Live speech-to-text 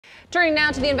Turning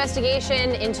now to the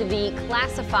investigation into the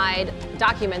classified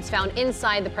documents found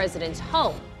inside the president's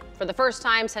home. For the first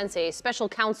time since a special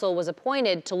counsel was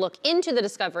appointed to look into the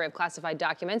discovery of classified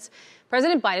documents,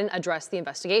 President Biden addressed the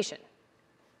investigation.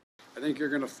 I think you're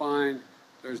going to find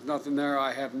there's nothing there.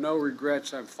 I have no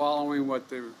regrets. I'm following what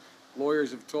the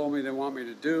lawyers have told me they want me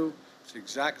to do. It's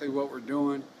exactly what we're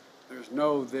doing. There's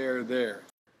no there.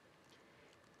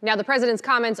 Now, the president's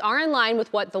comments are in line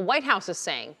with what the White House is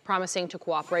saying, promising to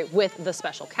cooperate with the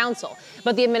special counsel.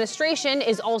 But the administration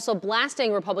is also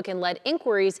blasting Republican-led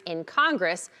inquiries in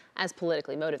Congress as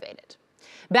politically motivated.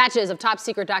 Batches of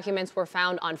top-secret documents were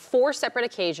found on 4 separate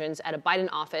occasions at a Biden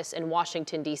office in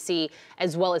Washington, D.C.,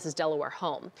 as well as his Delaware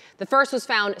home. The first was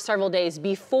found several days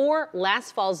before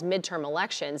last fall's midterm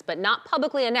elections, but not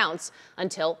publicly announced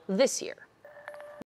until this year.